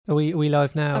Are we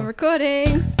live now? I'm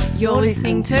recording. You're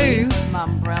listening to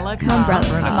Mumbrella Cast.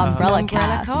 Mumbrella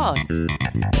Cast.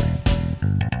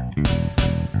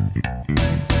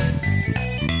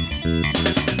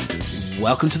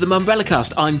 Welcome to the Mumbrella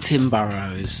Cast. I'm Tim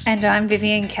Burrows. And I'm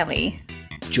Vivian Kelly.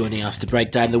 Joining us to break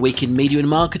down the week in media and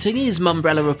marketing is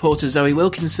Mumbrella reporter Zoe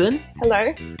Wilkinson.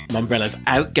 Hello. Mumbrella's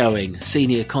outgoing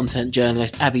senior content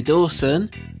journalist Abby Dawson.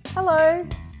 Hello.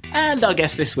 And our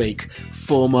guest this week,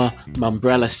 former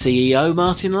Mumbrella CEO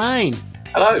Martin Lane.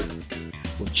 Hello.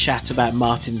 We'll chat about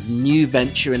Martin's new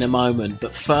venture in a moment,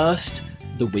 but first,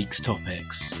 the week's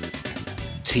topics.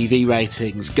 TV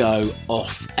ratings go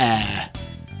off air.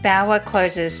 Bauer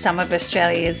closes some of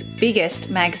Australia's biggest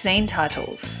magazine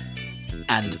titles.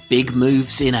 And big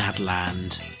moves in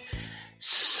Adland.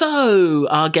 So,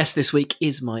 our guest this week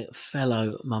is my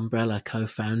fellow Mumbrella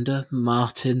co-founder,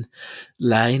 Martin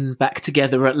Lane, back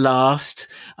together at last.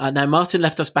 Now, Martin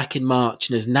left us back in March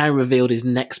and has now revealed his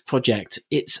next project.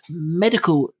 It's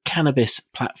medical cannabis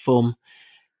platform,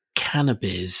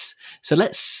 Cannabiz. So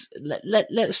let's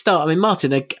start. I mean,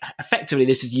 Martin, effectively,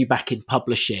 this is you back in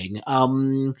publishing.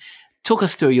 Talk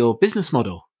us through your business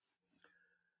model.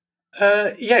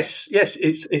 Yes,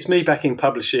 it's me back in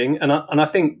publishing, and I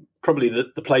think probably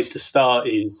the place to start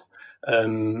is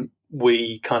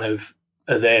we kind of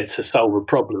are there to solve a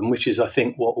problem, which is, I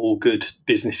think, what all good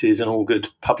businesses and all good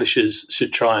publishers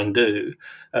should try and do.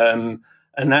 And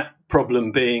that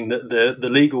problem being that the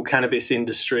legal cannabis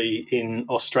industry in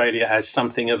Australia has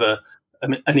something of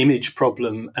an image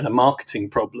problem and a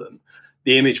marketing problem.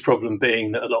 The image problem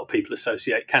being that a lot of people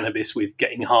associate cannabis with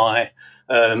getting high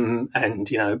and,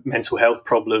 mental health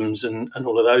problems and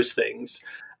all of those things.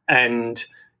 And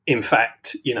in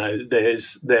fact,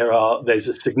 there's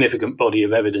a significant body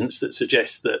of evidence that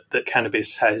suggests that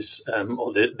cannabis has,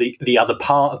 or the other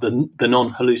part of the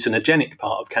non-hallucinogenic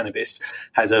part of cannabis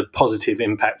has a positive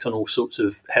impact on all sorts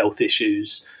of health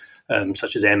issues,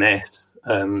 such as MS,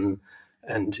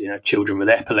 and children with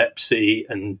epilepsy,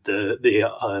 and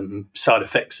the side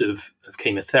effects of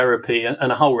chemotherapy,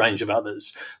 and a whole range of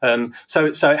others. So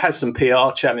it has some PR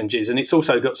challenges, and it's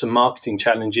also got some marketing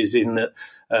challenges in that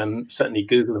certainly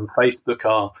Google and Facebook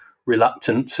are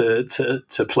reluctant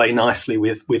to play nicely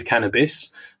with cannabis,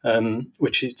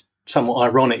 which is somewhat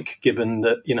ironic given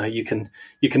that you can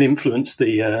influence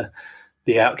the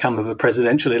outcome of a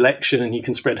presidential election and you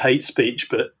can spread hate speech,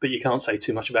 but you can't say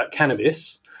too much about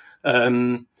cannabis.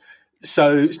 So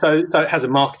it has a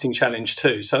marketing challenge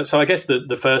too. So I guess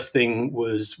the first thing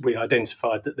was we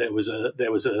identified that there was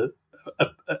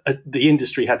the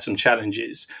industry had some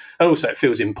challenges, and also it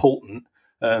feels important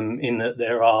in that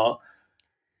there are,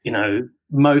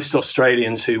 most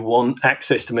Australians who want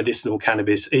access to medicinal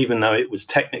cannabis, even though it was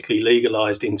technically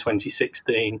legalised in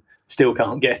 2016, still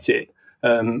can't get it.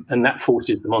 And that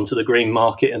forces them onto the green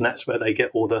market, and that's where they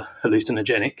get all the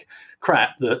hallucinogenic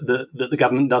crap that the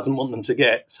government doesn't want them to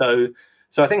get. So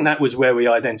I think that was where we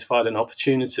identified an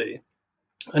opportunity.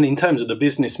 And in terms of the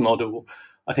business model,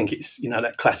 I think it's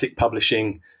that classic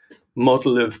publishing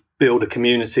model of build a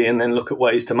community and then look at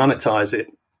ways to monetize it.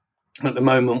 At the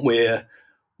moment,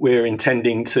 we're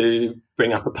intending to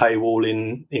bring up a paywall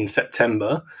in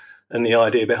September, and the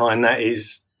idea behind that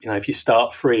is, if you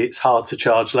start free, it's hard to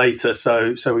charge later.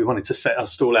 So we wanted to set our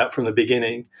stall out from the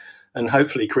beginning and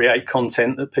hopefully create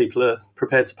content that people are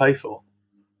prepared to pay for.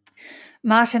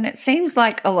 Martin, it seems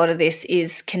like a lot of this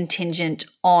is contingent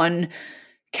on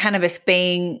cannabis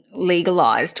being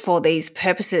legalised for these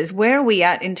purposes. Where are we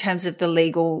at in terms of the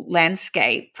legal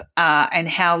landscape and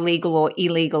how legal or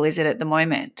illegal is it at the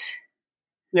moment?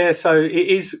 Yeah, so it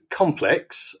is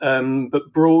complex,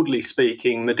 but broadly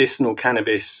speaking, medicinal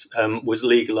cannabis was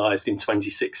legalised in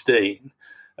 2016.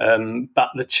 But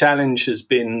the challenge has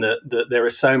been that there are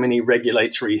so many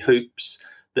regulatory hoops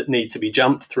that need to be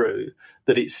jumped through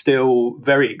that it's still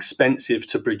very expensive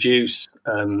to produce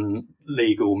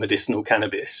legal medicinal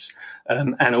cannabis.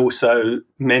 And also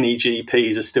many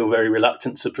GPs are still very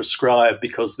reluctant to prescribe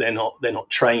because they're not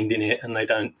trained in it and they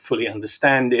don't fully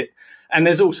understand it. And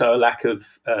there's also a lack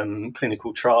of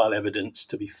clinical trial evidence,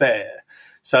 to be fair.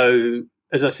 So,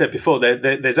 as I said before,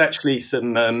 there's actually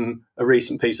a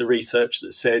recent piece of research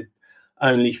that said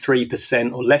only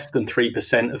 3% or less than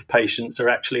 3% of patients are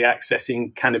actually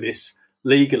accessing cannabis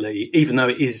legally, even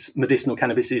though medicinal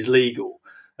cannabis is legal.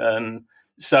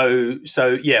 So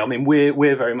yeah, I mean,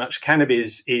 we're very much,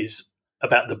 cannabis is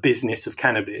about the business of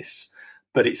cannabis,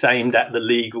 but it's aimed at the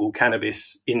legal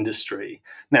cannabis industry.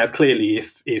 Now, clearly,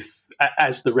 if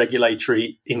as the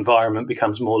regulatory environment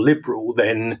becomes more liberal,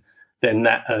 then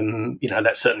that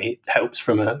that certainly helps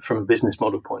from a business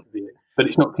model point of view. But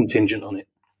it's not contingent on it.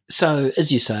 So,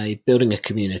 as you say, building a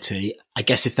community, I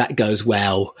guess if that goes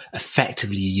well,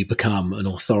 effectively you become an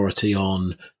authority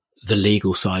on the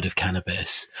legal side of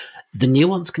cannabis. The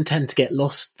nuance can tend to get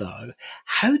lost, though.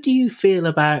 How do you feel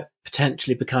about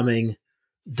potentially becoming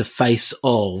the face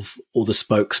of or the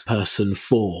spokesperson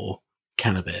for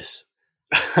cannabis?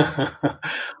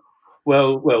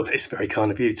 Well, it's very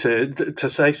kind of you to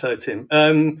say so, Tim.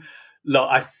 Look,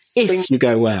 I think if you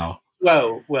go well.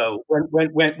 Well,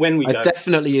 when we I go,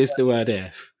 definitely use the word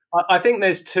if. I think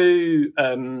there's two.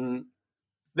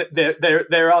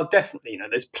 There are definitely,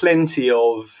 there's plenty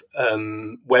of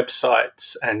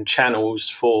websites and channels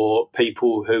for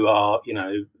people who are,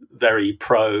 very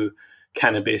pro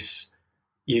cannabis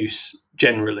use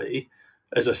generally.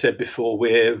 As I said before,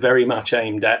 we're very much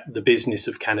aimed at the business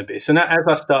of cannabis. And as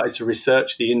I started to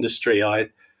research the industry, I,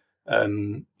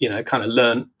 kind of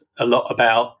learned a lot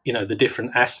about, the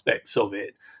different aspects of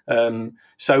it.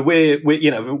 So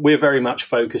we're very much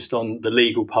focused on the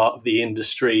legal part of the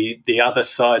industry. The other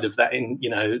side of that,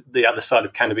 the other side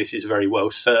of cannabis is very well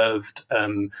served,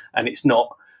 and it's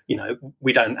not,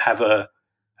 we don't have a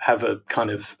kind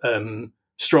of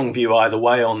strong view either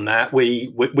way on that.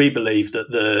 We believe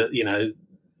that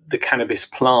the cannabis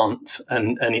plant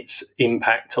and its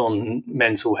impact on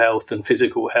mental health and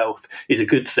physical health is a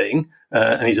good thing,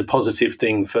 and is a positive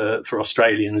thing for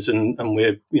Australians, and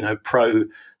we're pro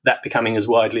that becoming as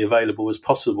widely available as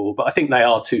possible. But I think they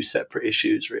are two separate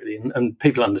issues, really, and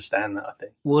people understand that, I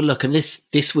think. Well, look, and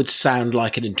this would sound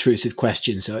like an intrusive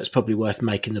question, so it's probably worth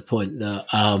making the point that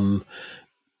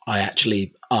I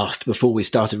actually asked before we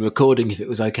started recording if it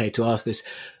was okay to ask this.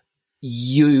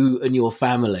 You and your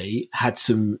family had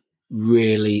some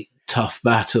really tough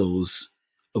battles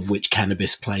of which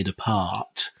cannabis played a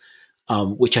part,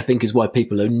 which I think is why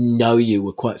people who know you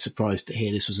were quite surprised to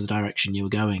hear this was the direction you were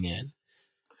going in.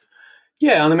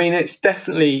 Yeah, and I mean, it's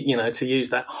definitely, to use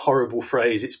that horrible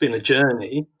phrase, it's been a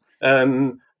journey.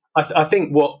 I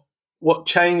think what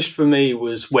changed for me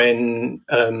was when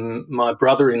my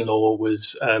brother-in-law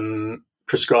was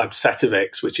prescribed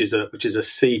Sativex, which is a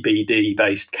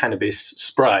CBD-based cannabis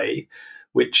spray,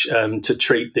 which to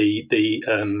treat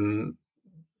the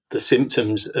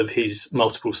symptoms of his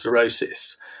multiple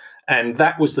sclerosis. And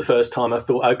that was the first time I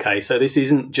thought, okay, so this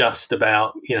isn't just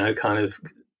about, kind of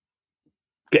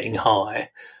getting high.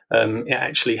 It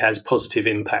actually has positive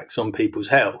impacts on people's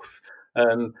health.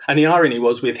 And the irony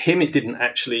was with him, it didn't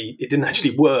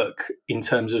actually work in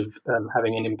terms of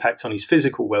having an impact on his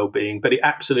physical well-being, but it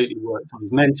absolutely worked on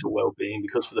his mental well-being,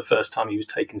 because for the first time he was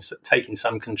taking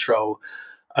some control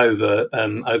over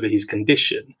his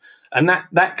condition. And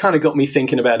that kind of got me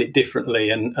thinking about it differently.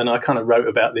 And I kind of wrote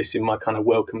about this in my kind of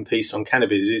welcome piece on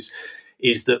cannabis,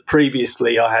 is that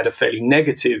previously I had a fairly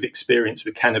negative experience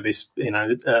with cannabis,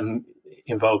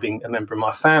 involving a member of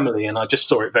my family, and I just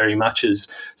saw it very much as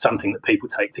something that people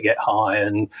take to get high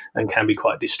and can be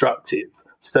quite destructive,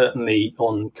 certainly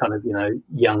on kind of,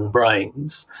 young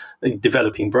brains,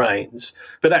 developing brains.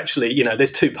 But actually,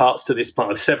 there's two parts to this plant,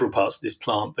 there's several parts to this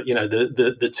plant, but,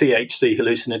 the THC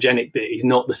hallucinogenic bit is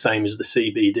not the same as the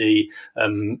CBD,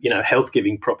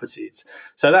 health-giving properties.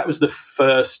 So that was the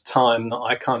first time that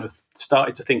I kind of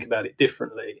started to think about it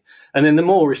differently. And then the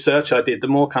more research I did, the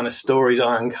more kind of stories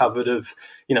I uncovered of,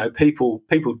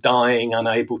 people dying,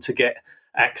 unable to get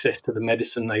access to the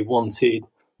medicine they wanted,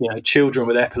 children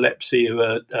with epilepsy who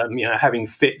are, having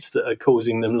fits that are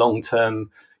causing them long-term,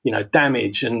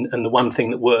 damage, and the one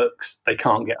thing that works they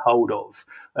can't get hold of.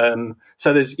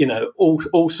 So there's,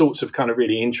 all sorts of kind of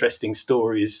really interesting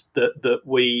stories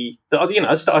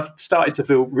I've started to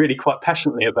feel really quite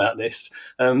passionately about this.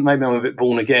 Maybe I'm a bit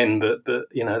born again, but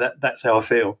that's how I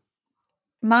feel.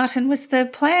 Martin, was the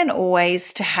plan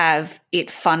always to have it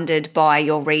funded by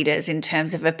your readers in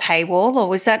terms of a paywall, or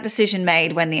was that decision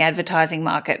made when the advertising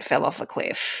market fell off a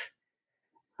cliff?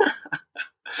 I'll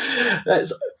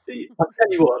tell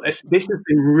you what, this has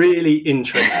been really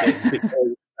interesting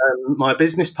because my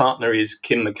business partner is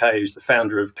Kim McKay, who's the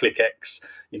founder of ClickX,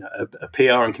 a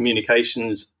PR and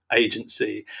communications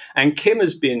agency. And Kim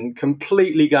has been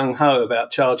completely gung-ho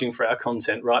about charging for our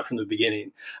content right from the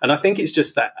beginning. And I think it's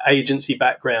just that agency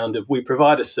background of we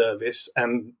provide a service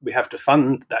and we have to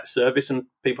fund that service and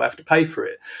people have to pay for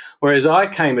it. Whereas I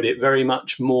came at it very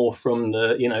much more from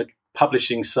the,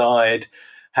 publishing side,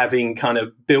 having kind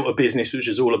of built a business which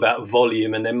was all about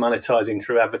volume and then monetizing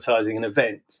through advertising and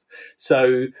events.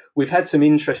 So we've had some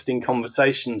interesting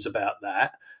conversations about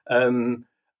that.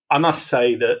 I must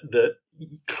say that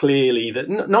clearly that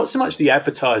not so much the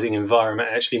advertising environment,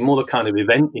 actually more the kind of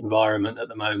event environment at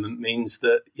the moment means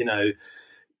that,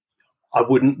 I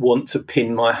wouldn't want to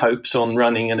pin my hopes on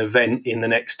running an event in the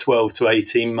next 12 to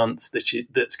 18 months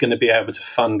that's going to be able to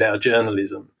fund our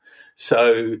journalism.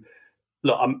 So,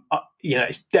 look,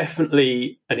 it's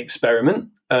definitely an experiment.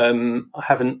 I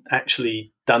haven't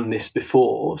actually done this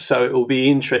before, so it will be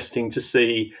interesting to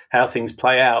see how things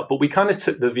play out. But we kind of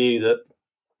took the view that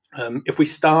if we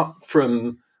start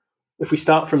from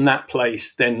that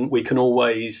place, then we can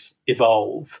always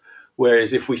evolve.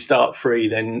 Whereas if we start free,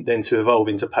 then to evolve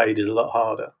into paid is a lot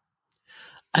harder.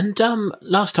 And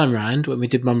last time round, when we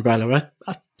did Mumbrella,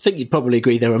 I think you'd probably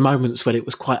agree there were moments when it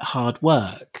was quite hard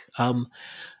work.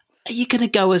 Are you going to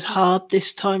go as hard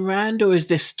this time round, or is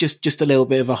this just a little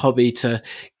bit of a hobby to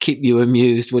keep you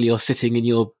amused while you're sitting in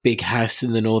your big house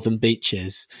in the northern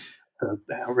beaches?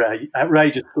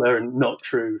 Outrageous slur and not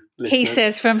true, listeners. He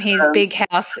says from his big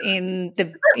house in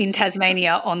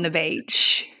Tasmania on the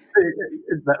beach.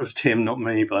 That was Tim, not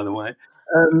me, by the way.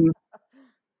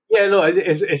 Yeah, look,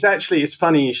 it's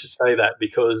funny you should say that,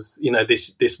 because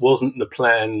this wasn't the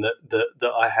plan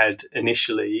that I had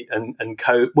initially, and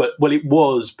well it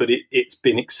was, but it's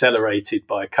been accelerated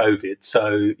by COVID.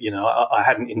 So I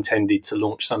hadn't intended to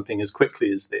launch something as quickly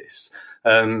as this.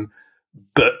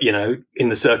 But in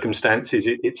the circumstances,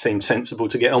 it seemed sensible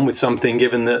to get on with something,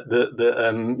 given that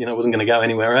I wasn't going to go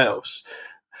anywhere else.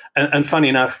 And funny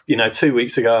enough, 2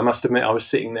 weeks ago, I must admit, I was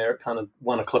sitting there at kind of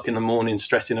 1 o'clock in the morning,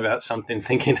 stressing about something,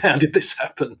 thinking, "How did this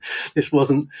happen? This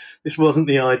wasn't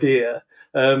the idea."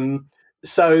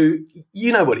 So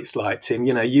you know what it's like, Tim.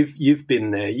 You've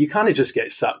been there. You kind of just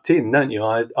get sucked in, don't you?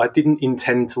 I didn't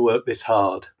intend to work this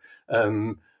hard,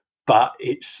 but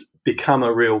it's become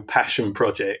a real passion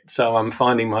project. So I'm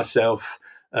finding myself,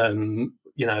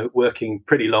 working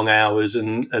pretty long hours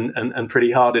and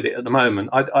pretty hard at it at the moment.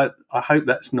 I hope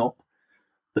that's not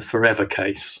the forever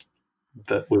case,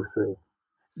 but we'll see.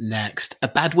 Next, a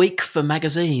bad week for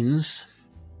magazines.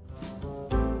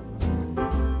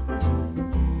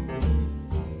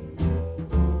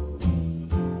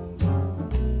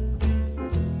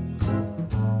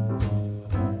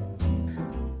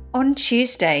 On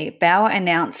Tuesday, Bauer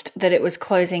announced that it was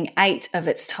closing 8 of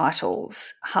its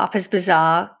titles: Harper's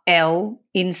Bazaar, Elle,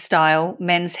 InStyle,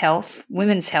 Men's Health,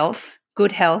 Women's Health,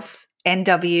 Good Health,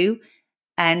 NW,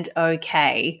 and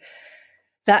OK.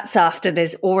 That's after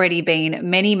there's already been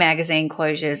many magazine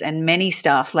closures and many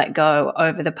staff let go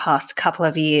over the past couple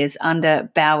of years under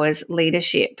Bauer's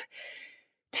leadership.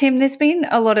 Tim, there's been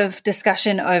a lot of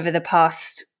discussion over the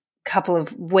past couple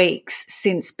of weeks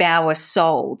since Bauer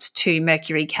sold to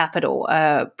Mercury Capital,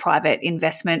 a private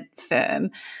investment firm,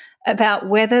 about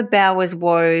whether Bauer's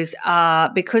woes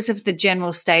are because of the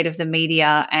general state of the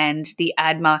media and the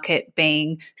ad market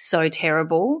being so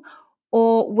terrible,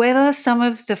 or whether some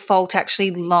of the fault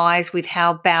actually lies with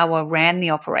how Bauer ran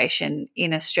the operation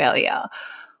in Australia.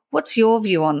 What's your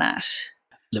view on that?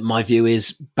 Look, my view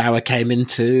is Bauer came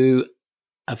into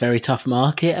a very tough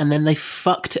market and then they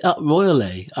fucked it up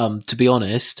royally. To be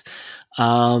honest,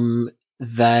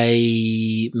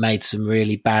 they made some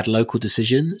really bad local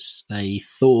decisions. They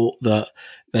thought that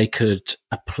they could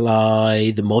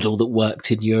apply the model that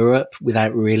worked in Europe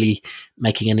without really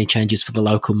making any changes for the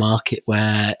local market,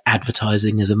 where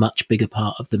advertising is a much bigger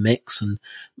part of the mix and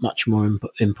much more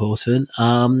important.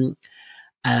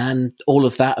 And all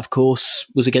of that, of course,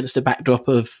 was against a backdrop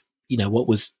of, what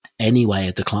was anyway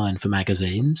a decline for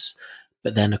magazines.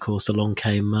 But then, of course, along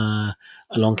came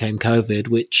COVID,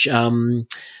 which in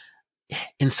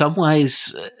some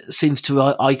ways seems to,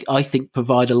 I think,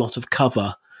 provide a lot of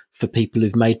cover for people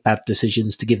who've made bad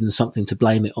decisions, to give them something to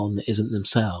blame it on that isn't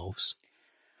themselves.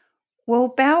 Well,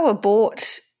 Bauer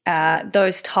bought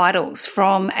those titles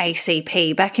from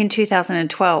ACP back in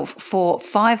 2012 for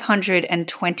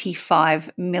 $525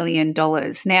 million.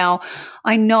 Now,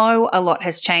 I know a lot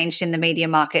has changed in the media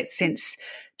market since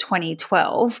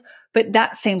 2012, but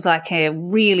that seems like a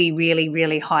really, really,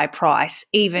 really high price,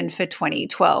 even for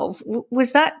 2012.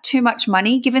 Was that too much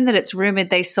money, given that it's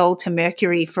rumoured they sold to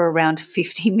Mercury for around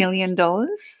 $50 million?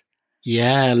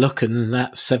 Yeah, look, and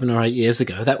that 7 or 8 years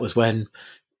ago, that was when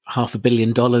 $500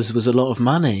 million was a lot of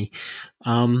money.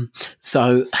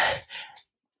 So,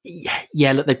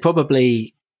 yeah, look, they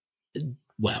probably,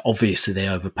 well, obviously they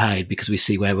overpaid because we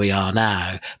see where we are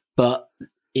now, but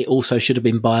it also should have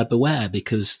been buyer beware,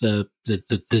 because the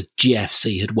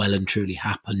GFC had well and truly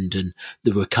happened and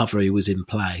the recovery was in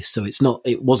place. So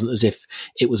it wasn't as if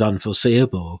it was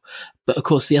unforeseeable. But of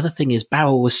course, the other thing is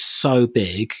Bauer was so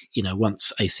big,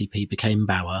 once ACP became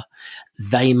Bauer,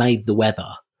 they made the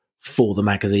weather for the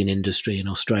magazine industry in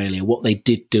Australia. What they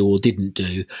did do or didn't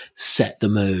do set the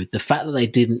mood. The fact that they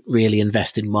didn't really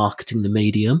invest in marketing the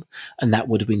medium, and that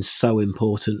would have been so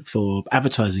important for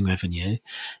advertising revenue.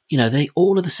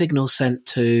 All of the signals sent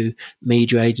to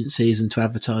media agencies and to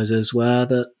advertisers were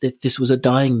that this was a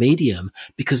dying medium,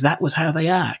 because that was how they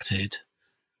acted.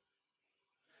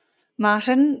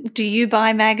 Martin, do you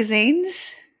buy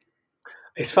magazines?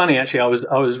 It's funny, actually.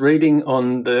 I was reading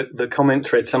on the comment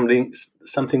thread something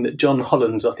that John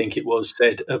Hollands, I think it was,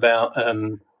 said about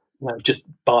just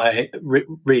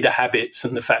reader habits,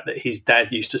 and the fact that his dad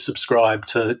used to subscribe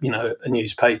to a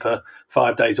newspaper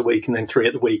 5 days a week and then 3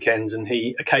 at the weekends, and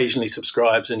he occasionally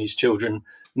subscribes and his children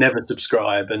never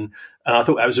subscribe. And I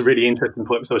thought that was a really interesting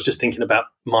point, because I was just thinking about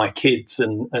my kids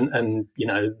and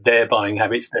their buying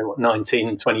habits. They're 19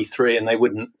 and 23, and they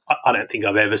wouldn't. I don't think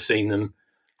I've ever seen them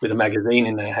with a magazine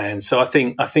in their hands. So I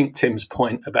think Tim's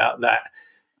point about that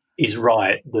is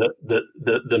right, that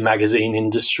the magazine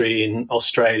industry in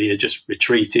Australia just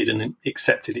retreated and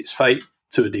accepted its fate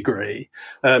to a degree.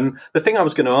 The thing I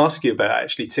was going to ask you about,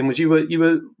 actually, Tim, was you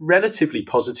were relatively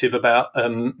positive about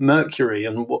Mercury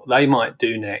and what they might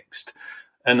do next.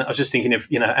 And I was just thinking of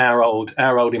our old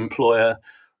employer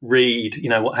Reed,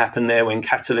 what happened there when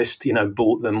Catalyst,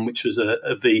 bought them, which was a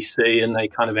VC, and they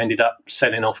kind of ended up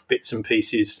selling off bits and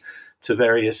pieces to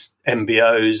various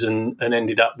MBOs and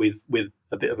ended up with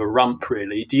a bit of a rump,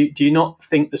 really. Do you not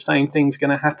think the same thing's going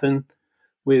to happen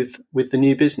with the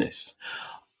new business?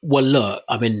 Well, look,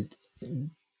 I mean,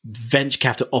 venture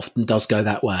capital often does go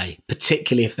that way,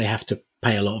 particularly if they have to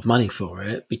pay a lot of money for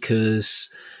it,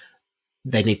 because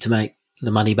they need to make the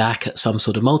money back at some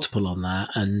sort of multiple on that.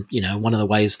 And, one of the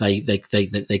ways they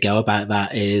go about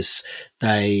that is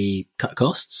they cut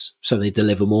costs. So they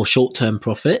deliver more short-term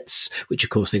profits, which of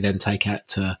course they then take out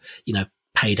to,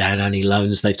 pay down any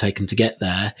loans they've taken to get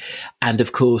there. And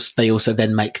of course, they also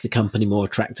then make the company more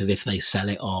attractive if they sell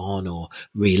it on or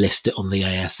relist it on the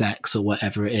ASX or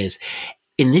whatever it is.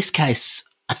 In this case,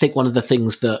 I think one of the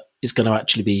things that is going to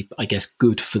actually be, I guess,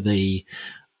 good for the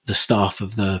staff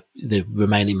of the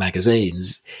remaining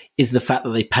magazines is the fact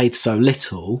that they paid so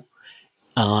little.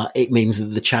 It means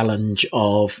that the challenge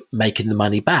of making the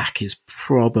money back is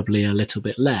probably a little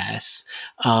bit less.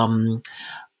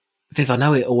 Viv, I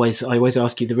know I always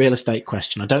ask you the real estate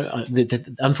question.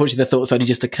 Unfortunately, the thought's only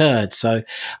just occurred. So,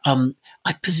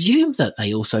 I presume that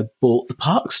they also bought the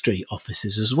Park Street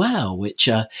offices as well, which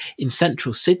in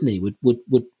central Sydney would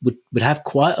have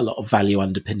quite a lot of value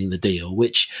underpinning the deal.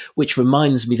 Which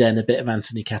reminds me then a bit of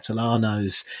Anthony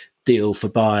Catalano's deal for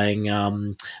buying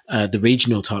the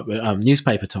regional type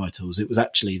newspaper titles. It was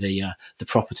actually the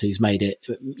properties made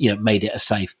it a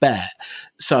safe bet.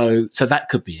 So that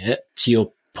could be it. To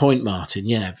your point, Martin,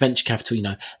 venture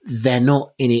capital, they're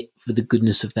not in it for the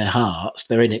goodness of their hearts.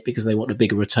 They're in it because they want a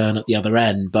bigger return at the other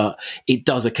end. But it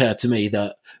does occur to me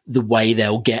that the way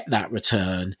they'll get that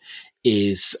return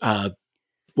is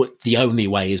the only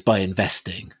way is by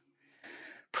investing.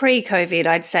 Pre-COVID,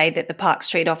 I'd say that the Park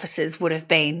Street offices would have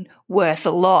been worth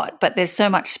a lot, but there's so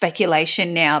much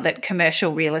speculation now that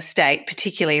commercial real estate,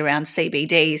 particularly around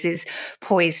CBDs, is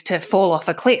poised to fall off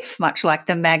a cliff, much like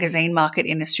the magazine market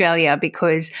in Australia,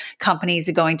 because companies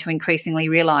are going to increasingly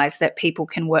realise that people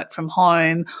can work from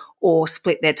home or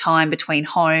split their time between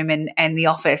home and the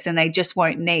office, and they just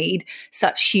won't need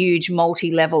such huge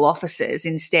multi-level offices.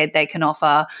 Instead, they can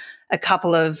offer a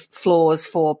couple of floors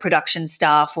for production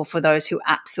staff or for those who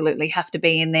absolutely have to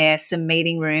be in there, some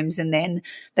meeting rooms, and then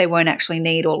they won't actually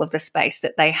need all of the space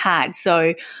that they had.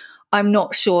 So I'm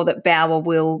not sure that Bauer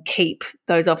will keep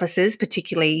those offices,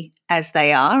 particularly as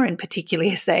they are and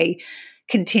particularly as they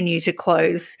continue to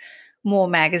close more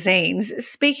magazines.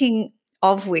 Speaking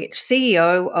of which,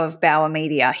 CEO of Bauer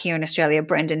Media here in Australia,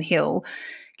 Brendan Hill,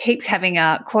 keeps having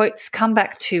quotes come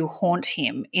back to haunt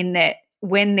him, in that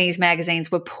when these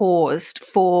magazines were paused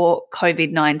for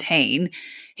COVID-19,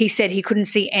 he said he couldn't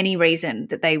see any reason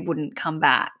that they wouldn't come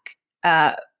back.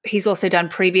 He's also done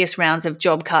previous rounds of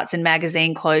job cuts and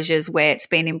magazine closures where it's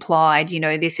been implied,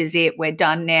 this is it, we're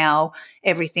done now,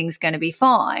 everything's going to be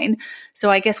fine.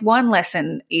 So I guess one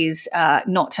lesson is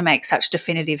not to make such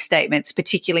definitive statements,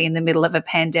 particularly in the middle of a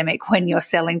pandemic when you're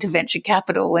selling to venture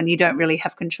capital and you don't really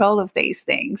have control of these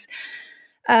things.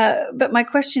 But my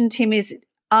question, Tim, is,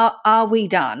 are we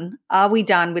done? Are we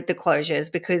done with the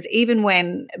closures? Because even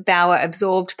when Bauer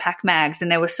absorbed Pac Mags and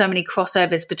there were so many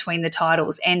crossovers between the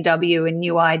titles, NW and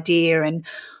New Idea and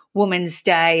Woman's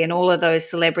Day and all of those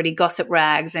celebrity gossip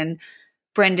rags, and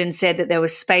Brendan said that there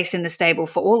was space in the stable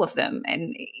for all of them,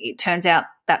 and it turns out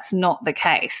that's not the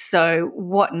case. So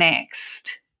what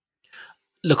next?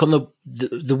 Look, on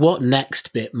the what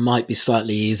next bit might be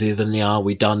slightly easier than the are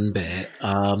we done bit.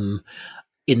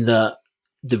 In the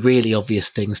really obvious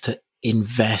things to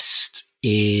invest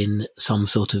in some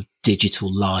sort of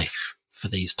digital life for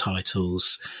these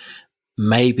titles.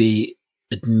 Maybe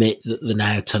admit that the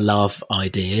Now to Love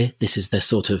idea, this is the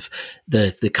sort of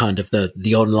the kind of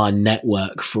the online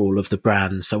network for all of the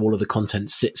brands. So all of the content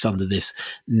sits under this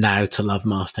Now to Love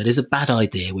masthead is a bad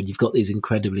idea when you've got these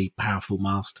incredibly powerful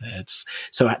mastheads.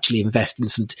 So actually invest in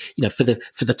some, for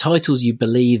the titles you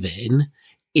believe in,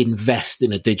 invest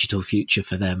in a digital future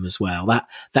for them as well.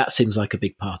 That seems like a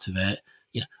big part of it.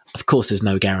 Of course, there's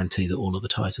no guarantee that all of the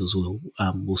titles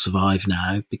will survive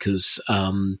now because,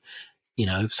 some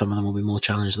of them will be more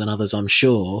challenged than others, I'm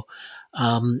sure.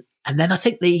 And then I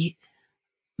think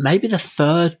maybe the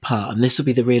third part, and this will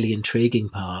be the really intriguing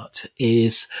part,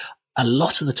 is a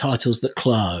lot of the titles that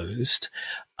closed,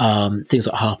 things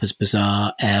like Harper's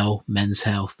Bazaar, Elle, Men's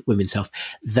Health, Women's Health,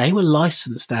 they were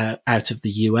licensed out of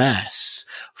the US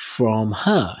from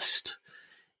Hearst.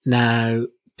 Now,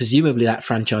 presumably that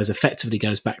franchise effectively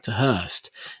goes back to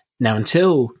Hearst. Now,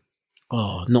 until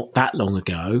not that long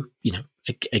ago,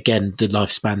 again, the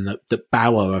lifespan that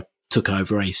Bauer took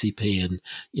over ACP and,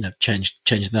 changed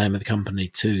the name of the company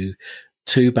to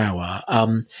Bauer.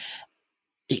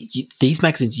 These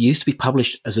magazines used to be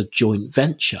published as a joint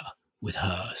venture with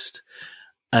Hearst.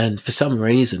 And for some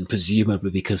reason,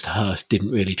 presumably because Hearst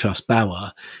didn't really trust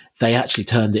Bauer, they actually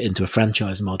turned it into a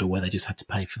franchise model where they just had to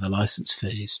pay for the license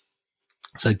fees.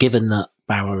 So given that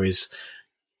Bauer is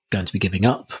going to be giving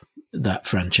up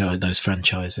those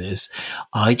franchises,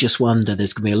 I just wonder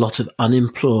there's going to be a lot of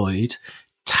unemployed,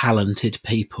 talented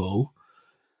people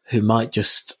who might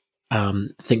just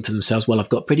think to themselves, well, I've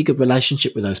got a pretty good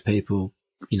relationship with those people,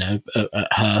 at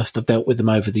Hearst. I've dealt with them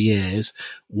over the years.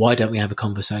 Why don't we have a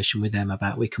conversation with them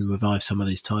about we can revive some of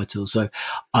these titles? So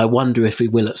I wonder if we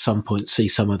will at some point see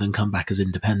some of them come back as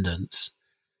independents.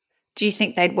 Do you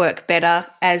think they'd work better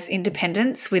as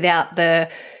independents without the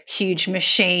huge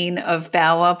machine of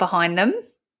Bauer behind them?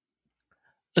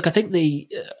 Look, I think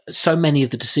so many of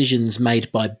the decisions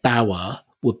made by Bauer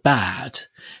were bad.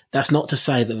 That's not to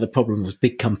say that the problem was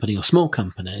big company or small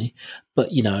company, but,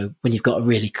 when you've got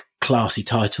really classy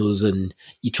titles and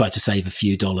you try to save a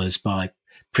few dollars by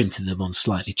printing them on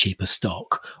slightly cheaper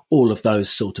stock, all of those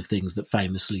sort of things that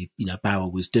famously, Bauer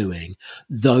was doing,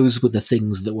 those were the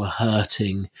things that were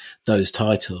hurting those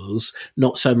titles.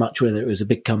 Not so much whether it was a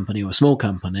big company or a small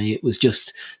company. It was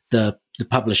just the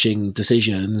publishing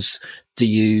decisions. Do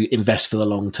you invest for the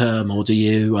long term or do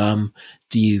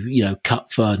you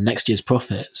cut for next year's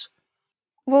profits?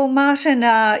 Well, Martin,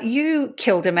 you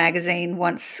killed a magazine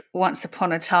once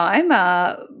upon a time,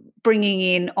 bringing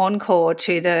in Encore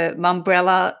to the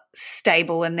Mumbrella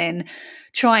stable and then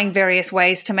trying various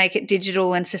ways to make it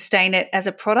digital and sustain it as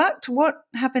a product. What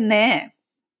happened there?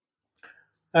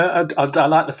 I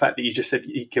like the fact that you just said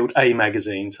you killed a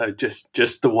magazine, so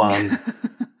just the one in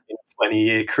a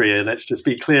 20-year career. Let's just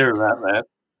be clear about that.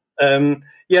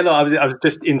 I was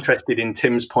just interested in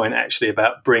Tim's point actually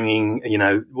about bringing,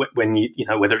 when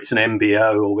whether it's an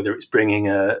MBO or whether it's bringing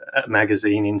a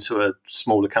magazine into a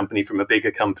smaller company from a bigger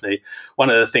company. One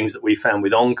of the things that we found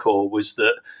with Encore was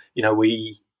that,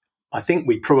 I think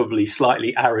we probably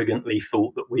slightly arrogantly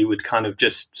thought that we would kind of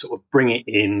just sort of bring it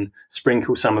in,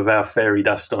 sprinkle some of our fairy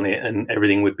dust on it and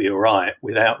everything would be all right,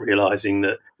 without realising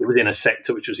that it was in a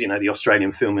sector which was, the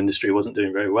Australian film industry wasn't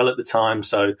doing very well at the time.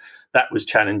 So that was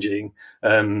challenging.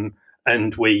 And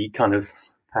we kind of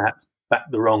perhaps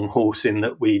backed the wrong horse in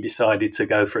that we decided to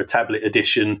go for a tablet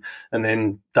edition and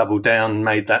then doubled down and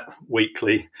made that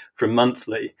weekly from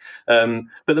monthly. But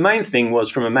the main thing was,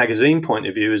 from a magazine point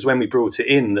of view, is when we brought it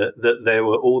in that there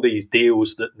were all these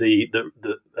deals that the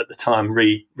at the time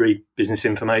Read Business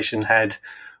Information had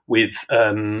with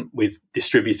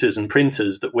distributors and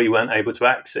printers that we weren't able to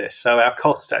access. So our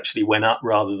costs actually went up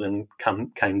rather than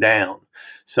came down.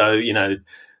 So,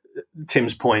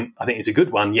 Tim's point, I think, is a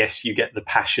good one. Yes, you get the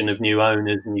passion of new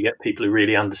owners and you get people who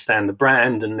really understand the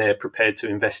brand and they're prepared to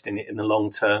invest in it in the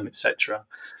long term, etc.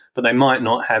 But they might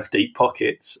not have deep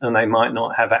pockets and they might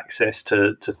not have access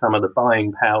to some of the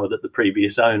buying power that the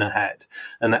previous owner had.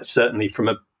 And that's certainly, from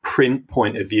a print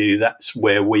point of view, that's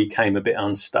where we came a bit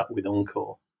unstuck with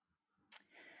Encore.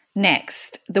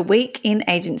 Next, the week in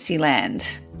agency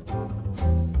land.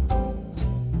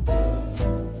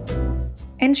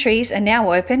 Entries are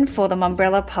now open for the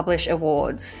Mumbrella Publish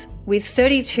Awards. With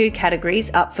 32 categories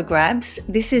up for grabs,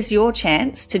 this is your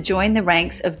chance to join the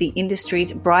ranks of the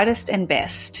industry's brightest and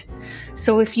best.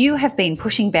 So if you have been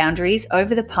pushing boundaries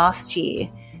over the past year,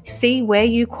 See where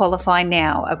you qualify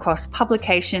now across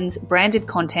publications, branded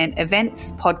content,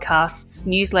 events, podcasts,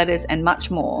 newsletters, and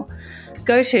much more.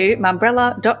 Go to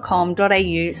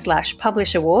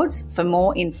mumbrella.com.au/publish awards for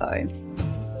more info.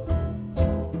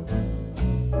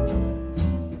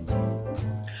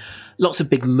 Lots of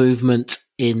big movement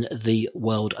in the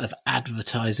world of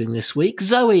advertising this week.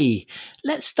 Zoe,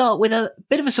 let's start with a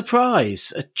bit of a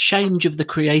surprise, a change of the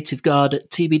creative guard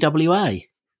at TBWA.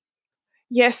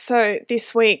 Yes, so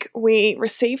this week we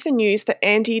received the news that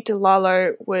Andy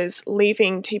DeLallo was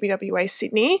leaving TBWA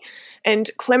Sydney and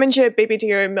Clemenger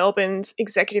BBDO Melbourne's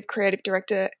Executive Creative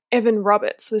Director Evan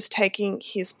Roberts was taking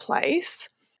his place.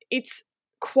 It's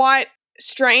quite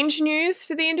strange news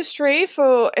for the industry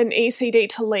for an ECD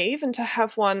to leave and to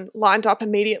have one lined up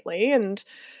immediately, and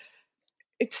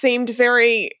it seemed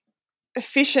very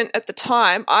efficient at the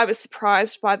time. I was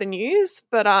surprised by the news,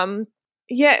 but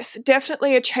yes,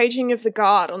 definitely a changing of the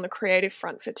guard on the creative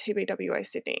front for TBWA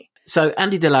Sydney. So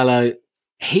Andy DeLallo,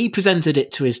 he presented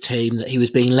it to his team that he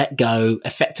was being let go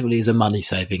effectively as a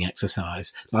money-saving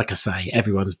exercise. Like I say,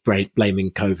 everyone's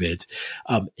blaming COVID.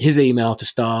 His email to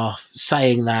staff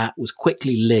saying that was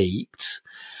quickly leaked.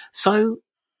 So,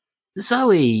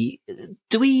 Zoe,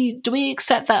 do we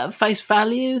accept that at face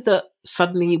value, that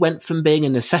suddenly he went from being a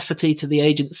necessity to the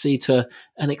agency to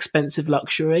an expensive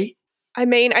luxury? I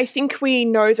mean, I think we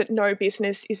know that no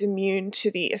business is immune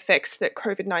to the effects that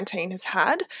COVID-19 has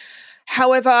had.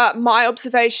 However, my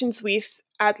observations with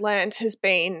Adland has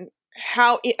been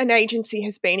how an agency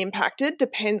has been impacted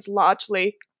depends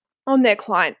largely on their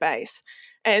client base.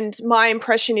 And my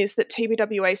impression is that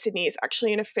TBWA Sydney is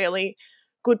actually in a fairly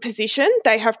good position.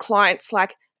 They have clients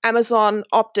like Amazon,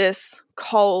 Optus,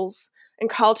 Coles, and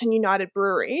Carlton United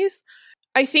Breweries.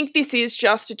 I think this is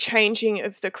just a changing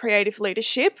of the creative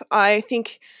leadership. I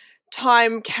think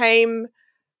time came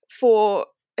for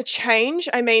a change.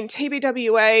 I mean,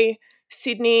 TBWA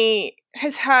Sydney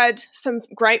has had some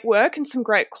great work and some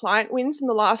great client wins in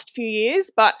the last few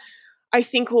years, but I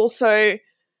think also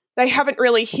they haven't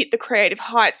really hit the creative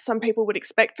heights some people would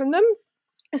expect from them,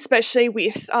 especially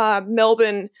with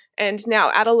Melbourne and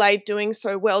now Adelaide doing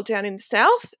so well down in the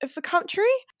south of the country.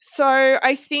 So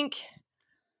I think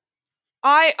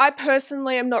I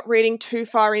personally am not reading too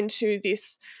far into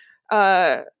this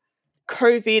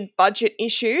COVID budget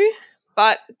issue,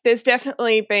 but there's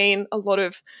definitely been a lot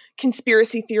of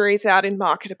conspiracy theories out in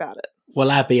market about it. Well,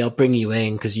 Abby, I'll bring you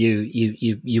in because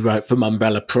you wrote for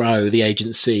Umbrella Pro, the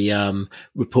agency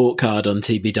report card on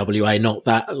TBWA not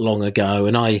that long ago,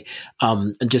 and I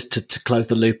and just to close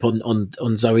the loop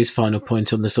on Zoe's final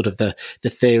point on the sort of the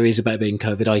theories about being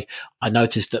COVID, I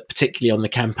noticed that particularly on the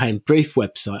Campaign Brief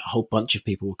website, a whole bunch of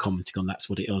people were commenting on that's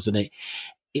what it was, and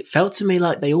it felt to me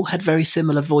like they all had very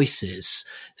similar voices.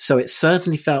 So it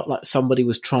certainly felt like somebody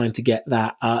was trying to get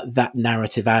that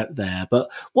narrative out there. But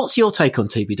what's your take on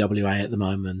TBWA at the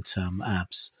moment,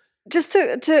 Abs? Just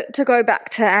to go back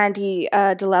to Andy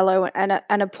DeLallo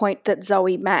and a point that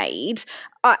Zoe made,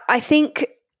 I think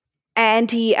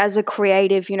Andy as a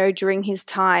creative, during his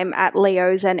time at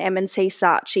Leo's and M&C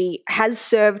Saatchi has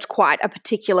served quite a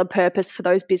particular purpose for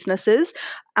those businesses.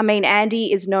 I mean,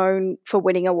 Andy is known for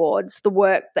winning awards. The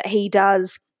work that he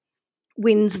does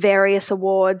wins various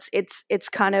awards. It's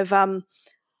kind of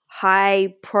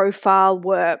high profile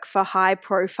work for high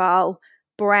profile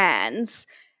brands.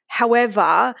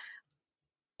 However,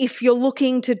 if you're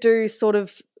looking to do sort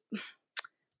of,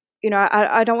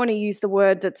 I don't want to use the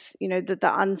word that's, the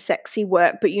unsexy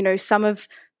work, but, some of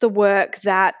the work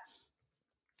that,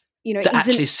 that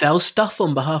actually sells stuff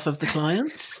on behalf of the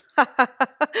clients?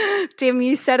 Tim,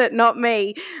 you said it, not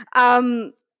me.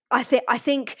 I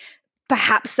think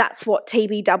perhaps that's what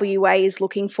TBWA is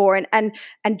looking for,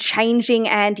 and changing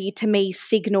Andy to me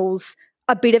signals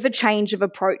a bit of a change of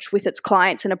approach with its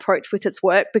clients and approach with its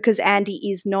work, because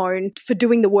Andy is known for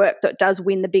doing the work that does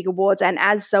win the big awards. And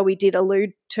as Zoe did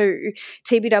allude to,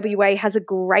 TBWA has a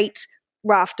great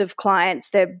raft of clients.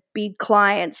 They're big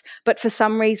clients, but for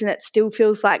some reason it still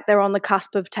feels like they're on the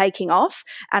cusp of taking off,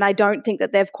 and I don't think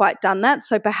that they've quite done that.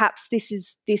 So perhaps this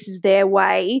is their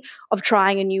way of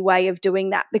trying a new way of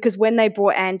doing that, because when they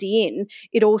brought Andy in,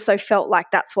 it also felt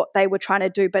like that's what they were trying to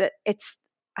do, but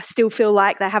I still feel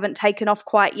like they haven't taken off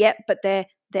quite yet, but they're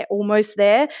almost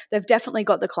there. They've definitely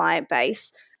got the client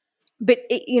base. But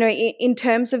in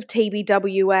terms of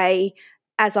TBWA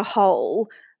as a whole,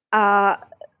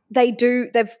 they've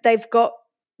got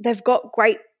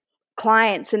great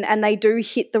clients, and they do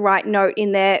hit the right note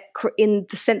in the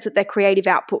sense that their creative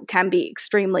output can be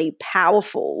extremely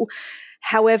powerful.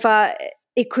 However,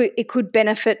 it could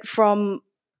benefit from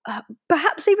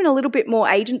perhaps even a little bit more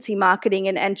agency marketing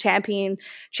and championing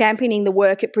the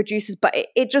work it produces, but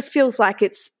it just feels like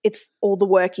it's all the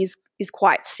work is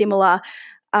quite similar,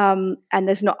 and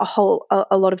there's not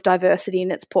a lot of diversity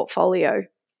in its portfolio.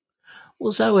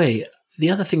 Well, Zoe, the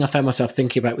other thing I found myself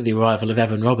thinking about with the arrival of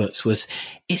Evan Roberts was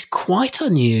it's quite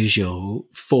unusual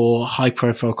for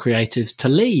high-profile creatives to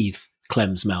leave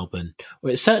Clems Melbourne, or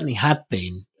it certainly had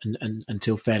been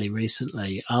until fairly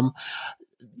recently.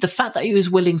 The fact that he was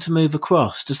willing to move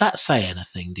across, does that say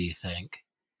anything, do you think?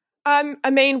 I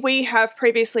mean, we have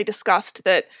previously discussed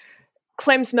that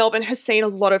Clems Melbourne has seen a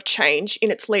lot of change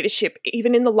in its leadership,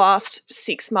 even in the last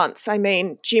 6 months. I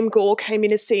mean, Jim Gore came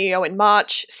in as CEO in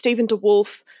March. Stephen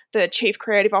DeWolf, the Chief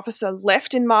Creative Officer,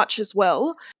 left in March as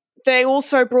well. They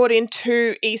also brought in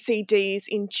 2 ECDs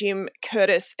in Jim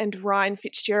Curtis and Ryan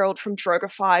Fitzgerald from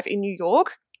Droga 5 in New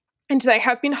York. And they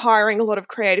have been hiring a lot of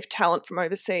creative talent from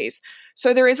overseas.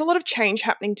 So there is a lot of change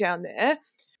happening down there.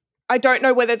 I don't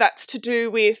know whether that's to do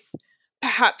with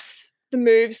perhaps the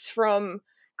moves from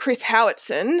Chris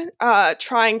Howatson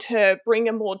trying to bring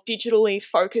a more digitally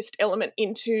focused element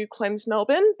into Clems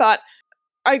Melbourne. But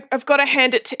I've got to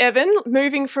hand it to Evan.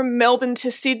 Moving from Melbourne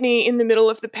to Sydney in the middle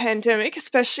of the pandemic,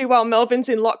 especially while Melbourne's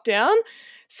in lockdown,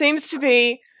 seems to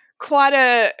be quite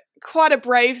a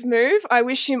brave move. I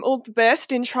wish him all the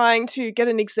best in trying to get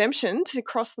an exemption to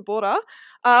cross the border.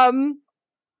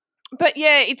 But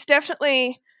yeah, it's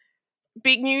definitely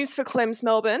big news for Clems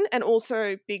Melbourne and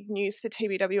also big news for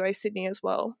TBWA Sydney as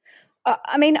well.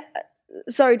 I mean,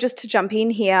 so just to jump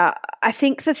in here, I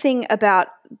think the thing about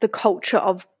the culture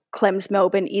of Clems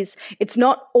Melbourne is it's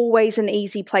not always an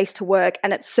easy place to work,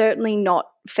 and it's certainly not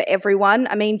for everyone.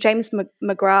 I mean, James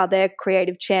McGrath, their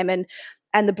creative chairman,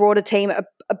 and the broader team are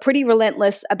pretty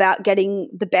relentless about getting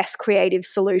the best creative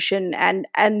solution. And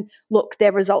look,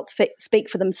 their results speak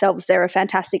for themselves. They're a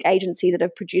fantastic agency that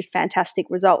have produced fantastic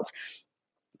results.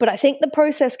 But I think the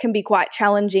process can be quite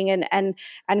challenging and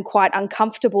quite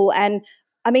uncomfortable. And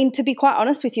I mean, to be quite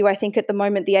honest with you, I think at the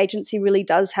moment the agency really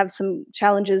does have some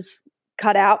challenges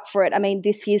cut out for it. I mean,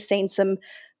 this year's seen some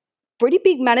pretty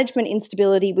big management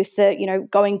instability with the,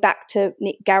 going back to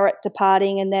Nick Garrett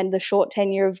departing and then the short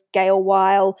tenure of Gail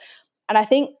Weil. And I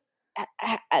think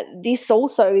this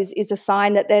also is a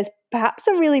sign that there's perhaps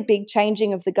a really big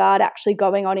changing of the guard actually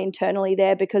going on internally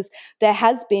there, because there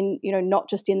has been, not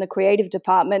just in the creative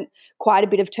department, quite a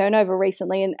bit of turnover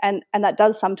recently. And that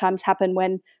does sometimes happen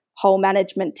when whole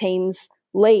management teams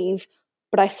leave.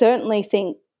 But I certainly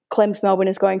think Clems Melbourne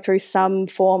is going through some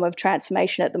form of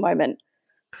transformation at the moment.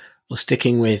 Well,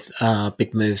 sticking with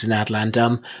big moves in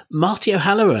Adland, Marty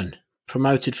O'Halloran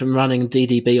promoted from running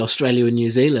DDB Australia and New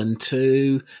Zealand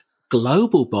to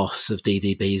global boss of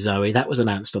DDB, Zoe. That was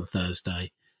announced on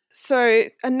Thursday. So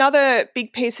another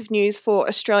big piece of news for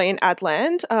Australian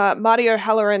Adland, Marty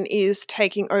O'Halloran is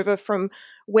taking over from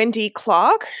Wendy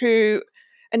Clark, who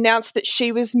announced that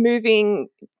she was moving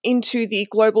into the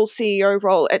global CEO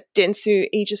role at Dentsu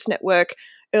Aegis Network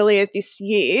earlier this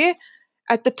year.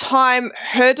 At the time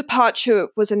her departure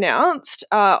was announced,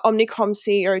 Omnicom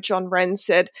CEO John Wren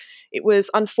said it was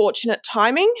unfortunate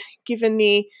timing given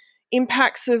the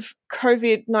impacts of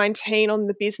COVID-19 on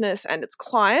the business and its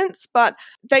clients, but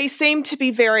they seem to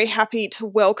be very happy to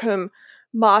welcome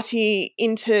Marty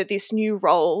into this new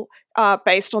role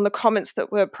based on the comments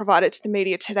that were provided to the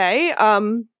media today.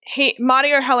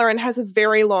 Marty O'Halloran has a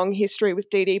very long history with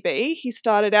DDB. He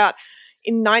started out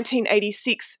in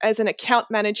 1986 as an account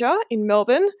manager in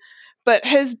Melbourne, but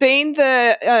has been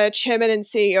the chairman and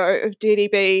CEO of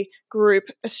DDB Group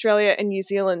Australia and New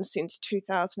Zealand since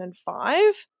 2005.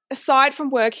 Aside from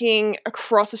working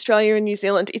across Australia and New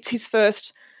Zealand, it's his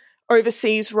first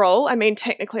overseas role. I mean,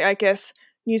 technically, I guess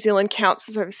New Zealand counts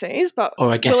as overseas, but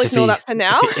or I guess we'll ignore that for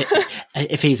now.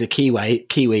 If he's a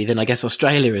Kiwi, then I guess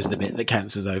Australia is the bit that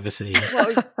counts as overseas.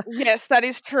 Well, yes, that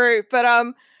is true. But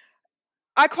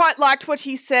I quite liked what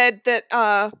he said, that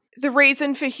the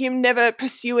reason for him never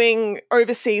pursuing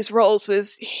overseas roles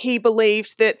was he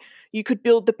believed that you could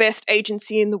build the best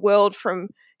agency in the world from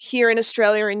here in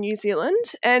Australia and New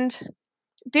Zealand. And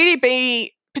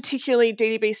DDB, particularly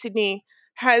DDB Sydney,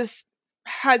 has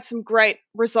had some great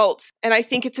results. And I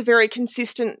think it's a very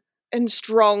consistent and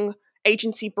strong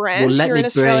agency brand here in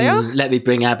Australia. Let me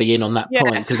bring Abby in on that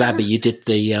point, because Abby, you did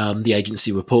the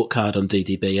agency report card on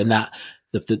DDB, and that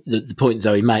the point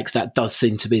Zoe makes, that does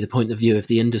seem to be the point of view of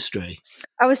the industry.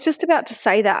 I was just about to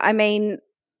say that. I mean,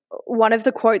 one of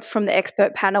the quotes from the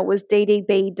expert panel was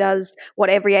DDB does what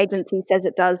every agency says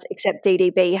it does, except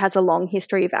DDB has a long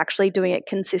history of actually doing it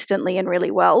consistently and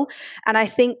really well. And I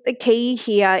think the key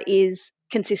here is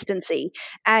consistency.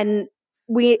 And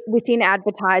within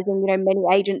advertising, many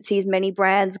agencies, many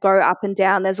brands go up and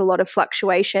down. There's a lot of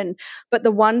fluctuation. But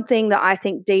the one thing that I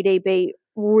think DDB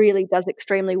really does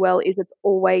extremely well is it's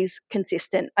always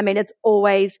consistent. I mean, it's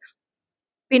always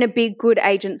been a big, good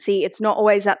agency. It's not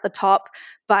always at the top,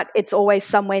 but it's always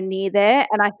somewhere near there.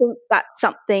 And I think that's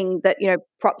something that,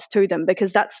 props to them,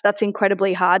 because that's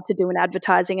incredibly hard to do in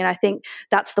advertising. And I think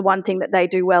that's the one thing that they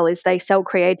do well is they sell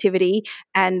creativity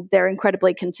and they're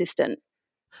incredibly consistent.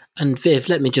 And Viv,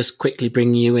 let me just quickly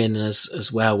bring you in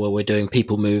as well while we're doing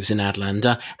People Moves in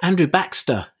Adland. Andrew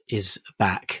Baxter is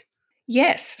back.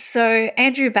 Yes, so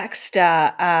Andrew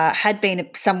Baxter had been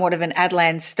somewhat of an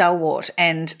Adland stalwart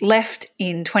and left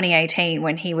in 2018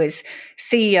 when he was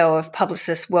CEO of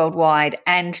Publicis Worldwide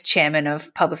and chairman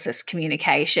of Publicis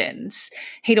Communications.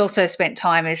 He'd also spent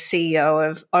time as CEO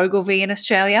of Ogilvy in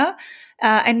Australia,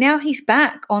 and now he's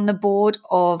back on the board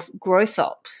of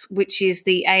GrowthOps, which is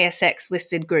the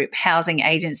ASX-listed group housing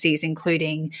agencies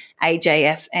including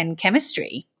AJF and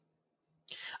Chemistry.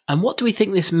 And what do we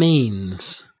think this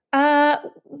means?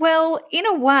 Well, in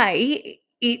a way,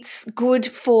 it's good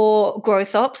for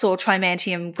GrowthOps, or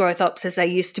Trimantium GrowthOps as they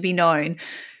used to be known,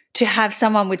 to have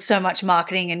someone with so much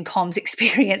marketing and comms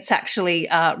experience actually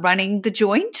running the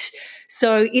joint.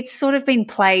 So it's sort of been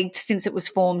plagued since it was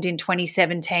formed in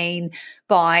 2017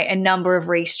 by a number of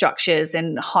restructures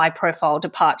and high-profile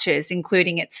departures,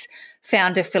 including its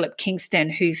founder, Philip Kingston,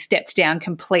 who stepped down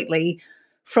completely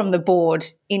from the board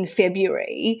in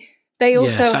February. They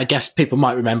also, yes, I guess people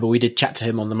might remember we did chat to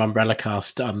him on the Mumbrella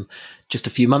cast just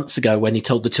a few months ago when he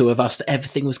told the two of us that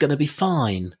everything was going to be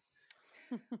fine.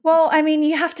 Well, I mean,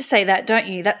 you have to say that, don't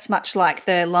you? That's much like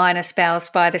the line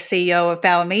espoused by the CEO of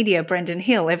Bauer Media, Brendan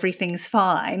Hill, everything's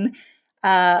fine.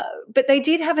 But they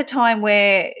did have a time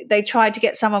where they tried to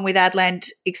get someone with Adland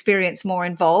experience more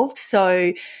involved.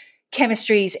 So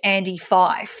Chemistry's Andy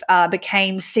Fife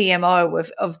became CMO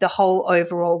of the whole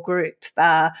overall group,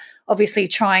 obviously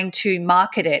trying to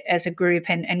market it as a group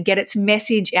and get its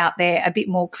message out there a bit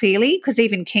more clearly, because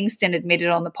even Kingston admitted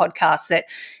on the podcast that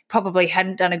probably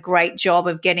hadn't done a great job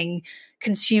of getting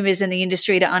consumers in the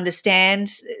industry to understand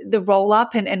the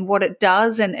roll-up and what it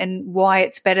does and why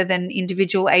it's better than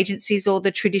individual agencies or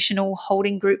the traditional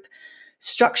holding group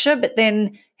structure. But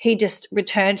then he just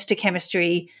returned to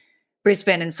Chemistry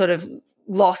Brisbane and sort of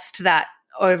lost that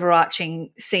overarching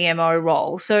CMO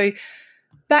role. So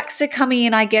Baxter coming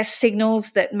in, I guess,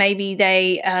 signals that maybe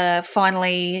they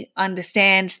finally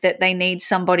understand that they need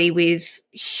somebody with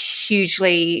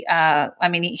hugely,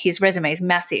 his resume is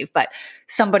massive, but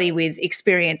somebody with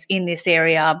experience in this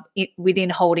area within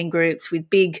holding groups with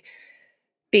big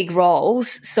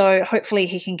roles. So hopefully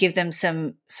he can give them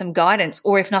some guidance,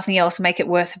 or if nothing else, make it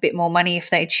worth a bit more money if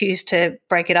they choose to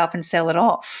break it up and sell it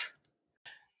off.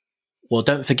 Well,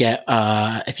 don't forget,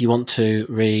 if you want to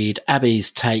read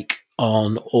Abby's take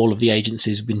on all of the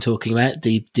agencies we've been talking about,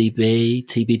 DB,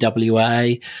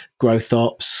 TBWA,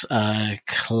 GrowthOps,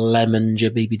 Clemenger,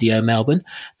 BBDO Melbourne,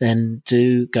 then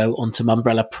do go onto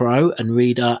Mumbrella Pro and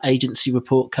read our agency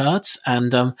report cards.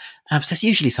 And there's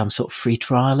usually some sort of free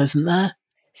trial, isn't there?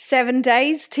 7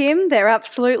 days, Tim. There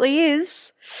absolutely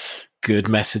is. Good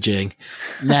messaging.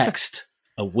 Next,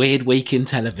 a weird week in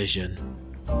television.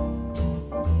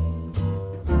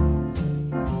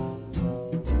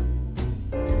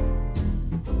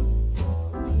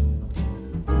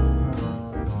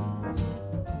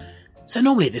 So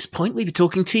normally at this point, we'd be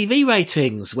talking TV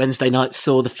ratings. Wednesday night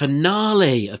saw the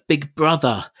finale of Big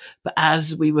Brother. But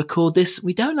as we record this,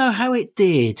 we don't know how it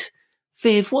did.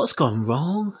 Viv, what's gone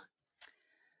wrong?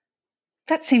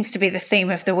 That seems to be the theme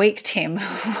of the week, Tim,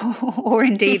 or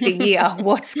indeed the year,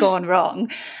 what's gone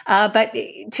wrong. But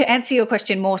to answer your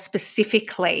question more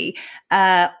specifically,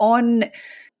 on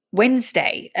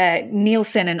Wednesday,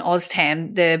 Nielsen and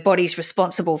Oztam, the bodies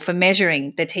responsible for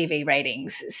measuring the TV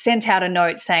ratings, sent out a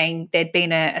note saying there'd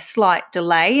been a slight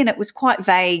delay, and it was quite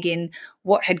vague in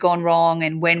what had gone wrong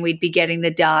and when we'd be getting the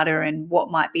data and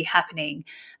what might be happening.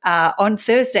 On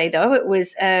Thursday, though, it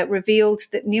was revealed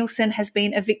that Nielsen has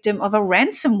been a victim of a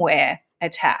ransomware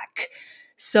attack.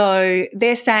 So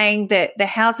they're saying that the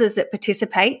houses that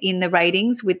participate in the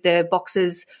ratings with the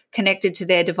boxes connected to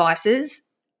their devices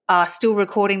are still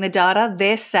recording the data.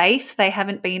 They're safe. They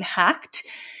haven't been hacked.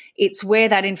 It's where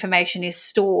that information is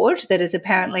stored that is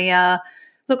apparently,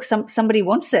 somebody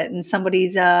wants it, and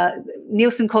somebody's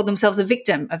Nielsen called themselves a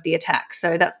victim of the attack.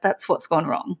 So that's what's gone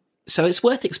wrong. So it's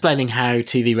worth explaining how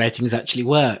TV ratings actually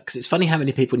work. 'Cause it's funny how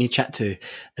many people when you chat to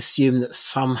assume that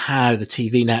somehow the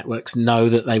TV networks know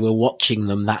that they were watching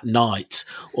them that night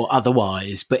or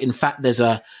otherwise. But in fact, there's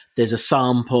a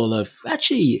sample of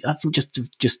actually, I think just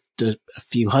a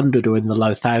few hundred or in the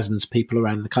low thousands people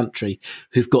around the country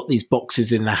who've got these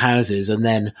boxes in their houses. And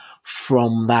then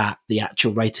from that, the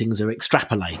actual ratings are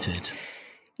extrapolated.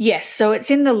 Yes, so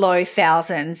it's in the low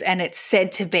thousands and it's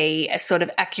said to be a sort of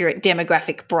accurate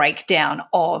demographic breakdown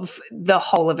of the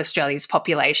whole of Australia's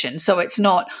population. So it's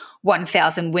not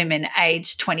 1,000 women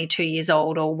aged 22 years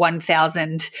old or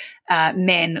 1,000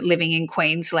 men living in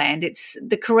Queensland. It's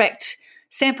the correct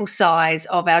sample size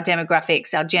of our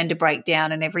demographics, our gender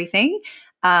breakdown and everything.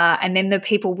 And then the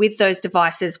people with those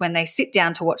devices, when they sit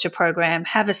down to watch a program,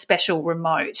 have a special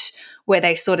remote where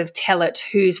they sort of tell it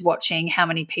who's watching, how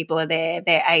many people are there,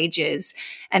 their ages,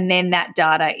 and then that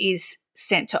data is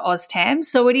sent to OzTAM.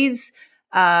 So it is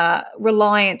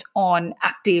reliant on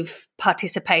active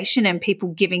participation and people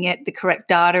giving it the correct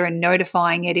data and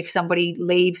notifying it if somebody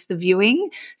leaves the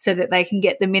viewing so that they can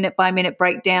get the minute-by-minute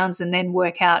breakdowns and then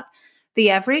work out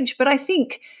the average. But I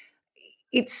think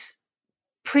it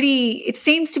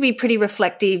seems to be pretty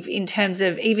reflective in terms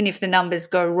of even if the numbers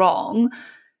go wrong,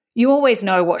 you always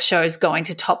know what show's going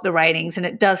to top the ratings, and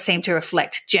it does seem to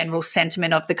reflect general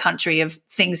sentiment of the country of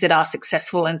things that are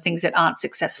successful and things that aren't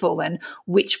successful and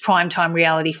which primetime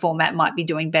reality format might be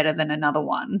doing better than another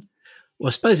one. Well,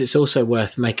 I suppose it's also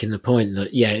worth making the point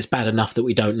that, yeah, it's bad enough that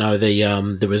we don't know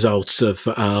the results of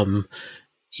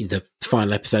the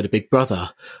final episode of Big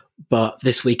Brother, but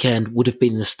this weekend would have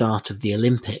been the start of the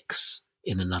Olympics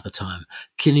in another time.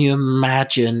 Can you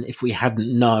imagine if we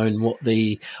hadn't known what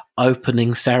the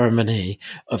opening ceremony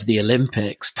of the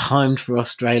Olympics, timed for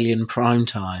Australian prime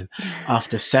time,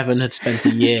 after Seven had spent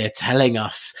a year telling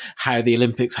us how the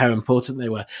Olympics, how important they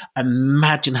were?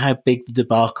 Imagine how big the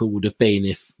debacle would have been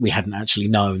if we hadn't actually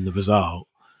known the result.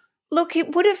 Look,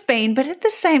 it would have been, but at the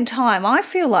same time, I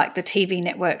feel like the TV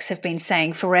networks have been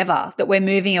saying forever that we're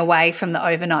moving away from the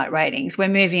overnight ratings. We're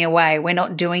moving away. We're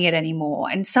not doing it anymore.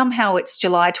 And somehow it's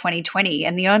July 2020,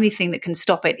 and the only thing that can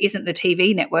stop it isn't the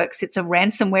TV networks. It's a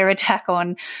ransomware attack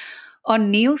on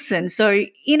Nielsen. So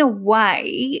in a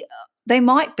way, they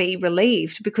might be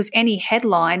relieved because any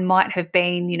headline might have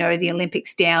been, the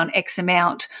Olympics down X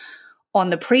amount on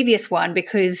the previous one,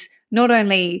 because not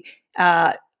only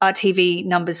are TV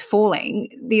numbers falling,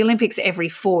 the Olympics every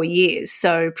 4 years.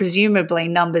 So presumably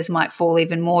numbers might fall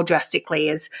even more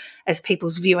drastically as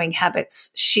people's viewing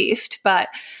habits shift. But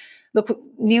look,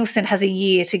 Nielsen has a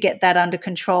year to get that under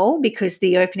control because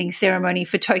the opening ceremony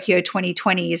for Tokyo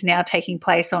 2020 is now taking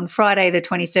place on Friday, the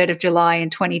 23rd of July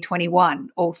in 2021,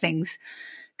 all things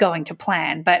going to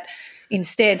plan. But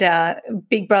instead,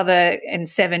 Big Brother and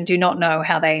Seven do not know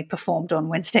how they performed on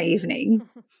Wednesday evening.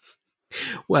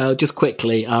 Well, just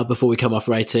quickly before we come off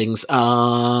ratings,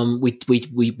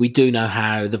 we do know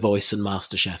how The Voice and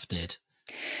MasterChef did.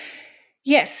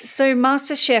 Yes, so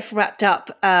MasterChef wrapped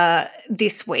up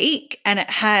this week, and it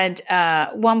had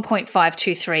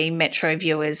 1.523 Metro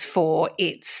viewers for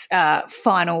its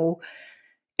final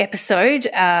episode.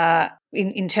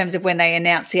 In terms of when they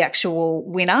announce the actual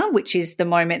winner, which is the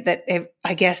moment that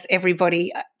I guess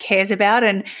everybody cares about.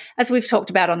 And as we've talked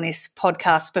about on this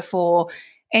podcast before,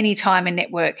 anytime a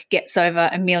network gets over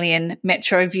 1 million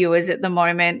Metro viewers at the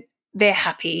moment, they're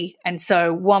happy. And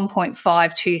so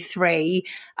 1.523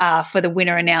 for the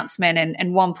winner announcement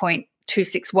and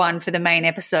 1.261 for the main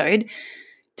episode.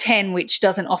 10, which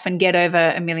doesn't often get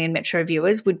over 1 million Metro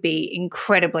viewers, would be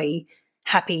incredibly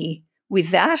happy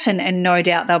with that. And no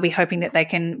doubt they'll be hoping that they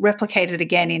can replicate it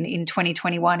again in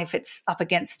 2021 if it's up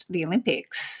against the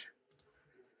Olympics.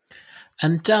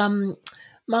 And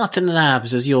Martin and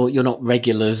Abs, as you're not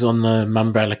regulars on the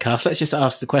Mumbrella cast, let's just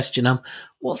ask the question,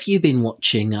 what have you been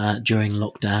watching during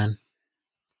lockdown?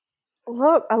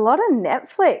 Look, a lot of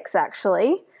Netflix,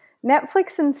 actually.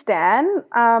 Netflix and Stan.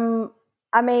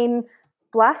 I mean,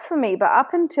 blasphemy, but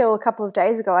up until a couple of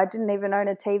days ago, I didn't even own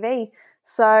a TV.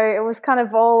 So it was kind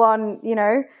of all on,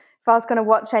 if I was going to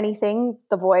watch anything,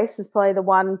 The Voice is probably the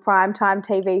one primetime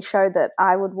TV show that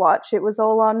I would watch. It was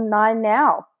all on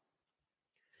 9Now.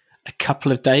 A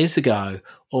couple of days ago,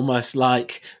 almost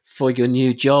like for your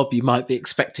new job, you might be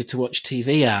expected to watch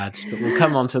TV ads, but we'll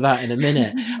come on to that in a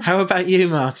minute. How about you,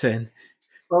 Martin?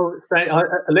 Well, a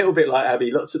little bit like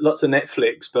Abby, lots of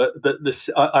Netflix, but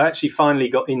I actually finally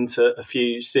got into a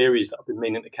few series that I've been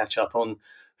meaning to catch up on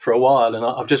for a while, and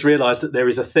I've just realised that there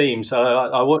is a theme. So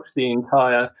I watched the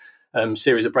entire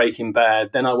series of Breaking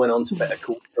Bad. Then I went on to Better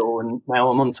Call Saul, and now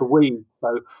I'm on to Weeds.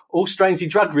 So all strangely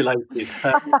drug related. It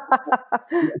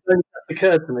only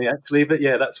occurred to me actually, but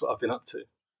yeah, that's what I've been up to.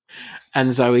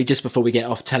 And Zoe, just before we get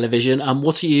off television,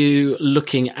 what are you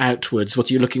looking outwards? What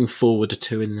are you looking forward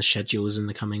to in the schedules in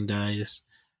the coming days?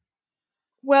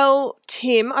 Well,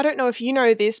 Tim, I don't know if you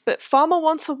know this, but Farmer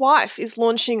Wants a Wife is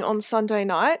launching on Sunday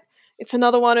night. It's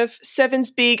another one of Seven's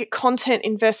big content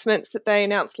investments that they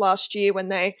announced last year when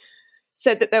they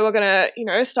said that they were going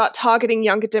to, start targeting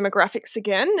younger demographics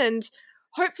again. And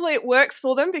hopefully it works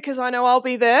for them because I know I'll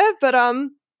be there. But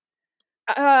Farmer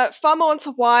Wants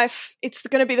a Wife, it's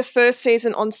going to be the first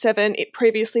season on 7. It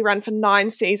previously ran for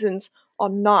 9 seasons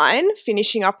on 9,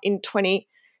 finishing up in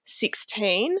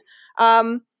 2016.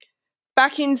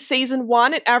 Back in season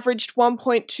 1, it averaged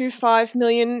 1.25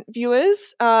 million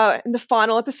viewers, and the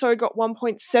final episode got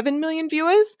 1.7 million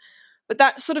viewers, but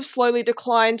that sort of slowly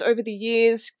declined over the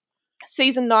years.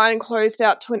 Season 9 closed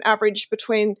out to an average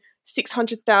between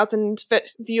 600,000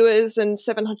 viewers and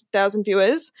 700,000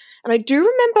 viewers. And I do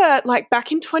remember,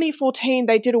 back in 2014,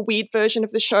 they did a weird version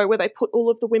of the show where they put all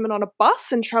of the women on a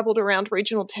bus and travelled around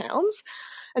regional towns,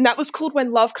 and that was called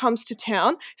When Love Comes to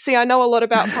Town. See, I know a lot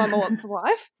about Farmer Wants a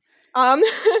Wife.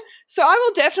 So I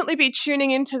will definitely be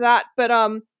tuning into that, but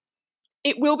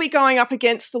it will be going up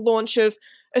against the launch of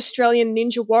Australian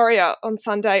Ninja Warrior on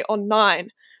Sunday on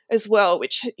 9 as well,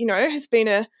 which, has been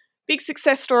a big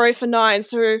success story for 9.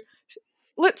 So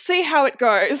let's see how it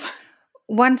goes.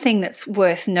 One thing that's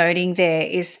worth noting there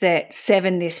is that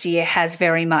 7 this year has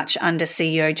very much, under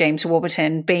CEO James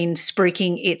Warburton, been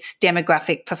spruiking its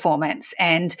demographic performance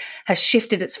and has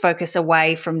shifted its focus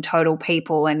away from total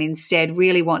people and instead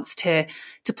really wants to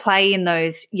play in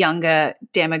those younger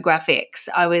demographics.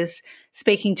 I was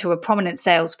speaking to a prominent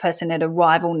salesperson at a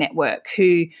rival network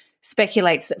who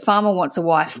speculates that Farmer Wants a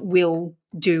Wife will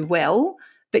do well,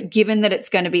 but given that it's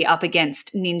going to be up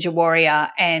against Ninja Warrior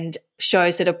and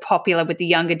shows that are popular with the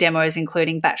younger demos,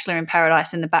 including Bachelor in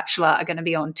Paradise and The Bachelor, are going to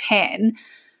be on 10,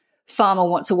 Farmer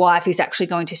Wants a Wife is actually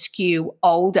going to skew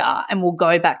older and will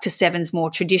go back to 7's more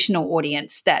traditional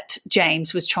audience that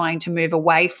James was trying to move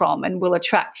away from, and will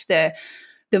attract the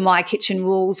My Kitchen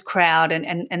Rules crowd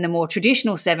and the more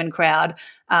traditional 7 crowd.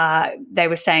 They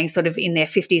were saying sort of in their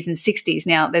 50s and 60s.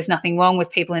 Now, there's nothing wrong with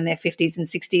people in their 50s and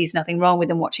 60s, nothing wrong with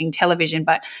them watching television,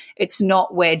 but it's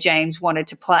not where James wanted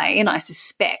to play, and I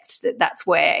suspect that that's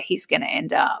where he's going to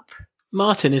end up.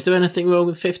 Martin, is there anything wrong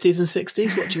with 50s and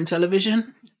 60s watching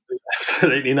television?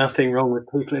 Absolutely nothing wrong with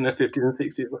people in their 50s and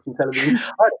 60s watching television. I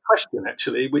had a question,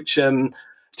 actually, which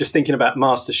just thinking about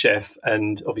MasterChef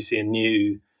and obviously a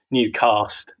new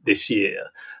cast this year,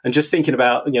 and just thinking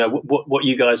about what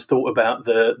you guys thought about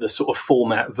the sort of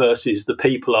format versus the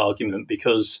people argument,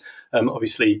 because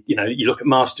obviously you look at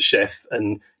MasterChef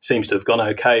and it seems to have gone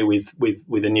okay with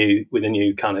a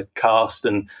new kind of cast,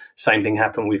 and same thing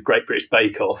happened with Great British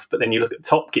Bake Off. But then you look at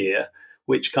Top Gear,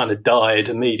 which kind of died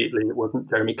immediately. It wasn't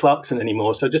Jeremy Clarkson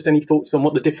anymore. So just any thoughts on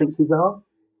what the differences are?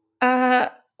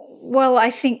 Well, I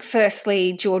think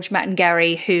firstly, George, Matt and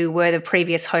Gary, who were the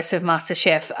previous hosts of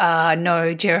MasterChef,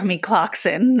 know Jeremy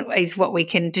Clarkson is what we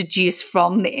can deduce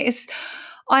from this.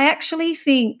 I actually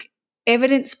think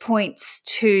evidence points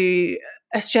to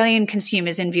Australian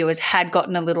consumers and viewers had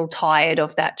gotten a little tired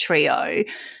of that trio.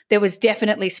 There was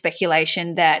definitely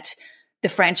speculation that the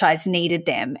franchise needed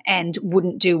them and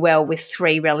wouldn't do well with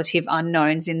 3 relative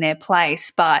unknowns in their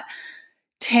place, but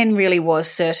 10 really was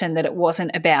certain that it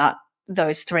wasn't about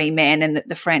those 3 men and that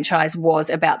the franchise was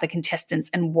about the contestants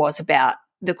and was about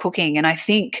the cooking. And I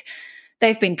think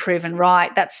they've been proven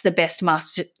right. That's the best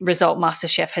result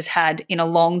MasterChef has had in a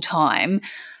long time.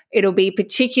 It'll be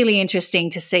particularly interesting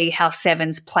to see how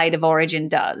 7's Plate of Origin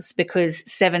does, because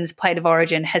 7's Plate of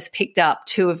Origin has picked up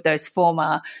 2 of those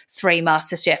former 3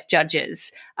 MasterChef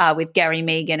judges with Gary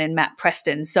Megan and Matt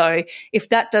Preston. So if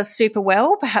that does super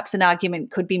well, perhaps an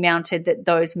argument could be mounted that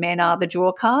those men are the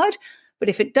draw card. But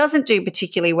if it doesn't do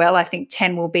particularly well, I think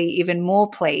 10 will be even more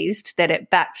pleased that it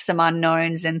backed some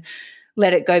unknowns and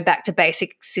let it go back to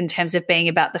basics in terms of being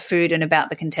about the food and about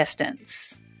the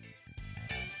contestants.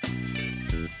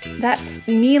 That's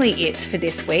nearly it for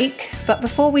this week. But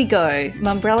before we go,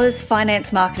 Mumbrella's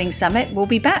Finance Marketing Summit will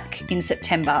be back in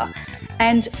September,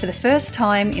 and for the first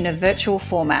time in a virtual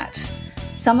format.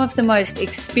 Some of the most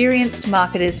experienced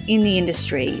marketers in the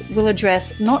industry will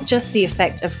address not just the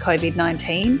effect of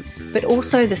COVID-19, but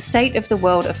also the state of the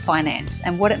world of finance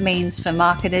and what it means for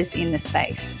marketers in the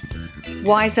space.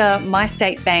 Wiser,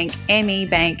 MyState Bank, ME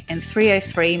Bank and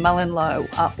 303 Mullen-Lowe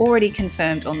are already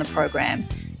confirmed on the program,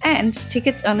 and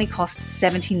tickets only cost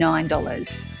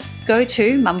 $79. go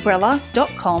to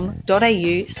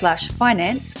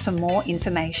mumbrella.com.au/finance for more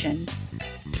information.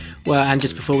 Well, and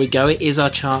just before we go, it is our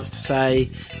chance to say,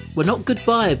 well, not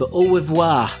goodbye, but au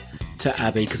revoir to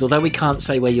Abby, because although we can't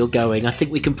say where you're going, I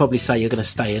think we can probably say you're going to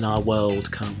stay in our world,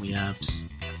 can't we, Abs?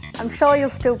 I'm sure you'll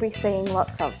still be seeing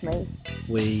lots of me.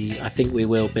 I think we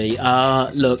will be.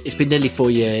 Look, it's been nearly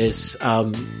 4 years.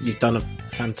 You've done a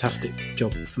fantastic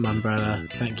job for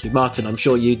Mumbrella. Thank you, Martin. I'm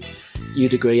sure you'd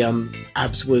agree.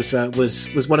 Abs was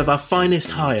one of our finest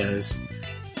hires.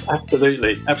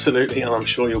 Absolutely, and I'm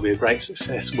sure you'll be a great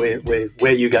success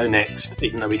where you go next,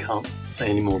 even though we can't say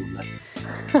any more than that.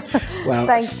 Well,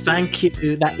 thank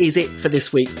you. That is it for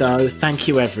this week, though. Thank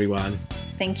you, everyone.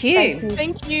 Thank you.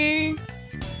 Thank you.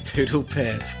 Toodle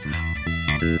piff.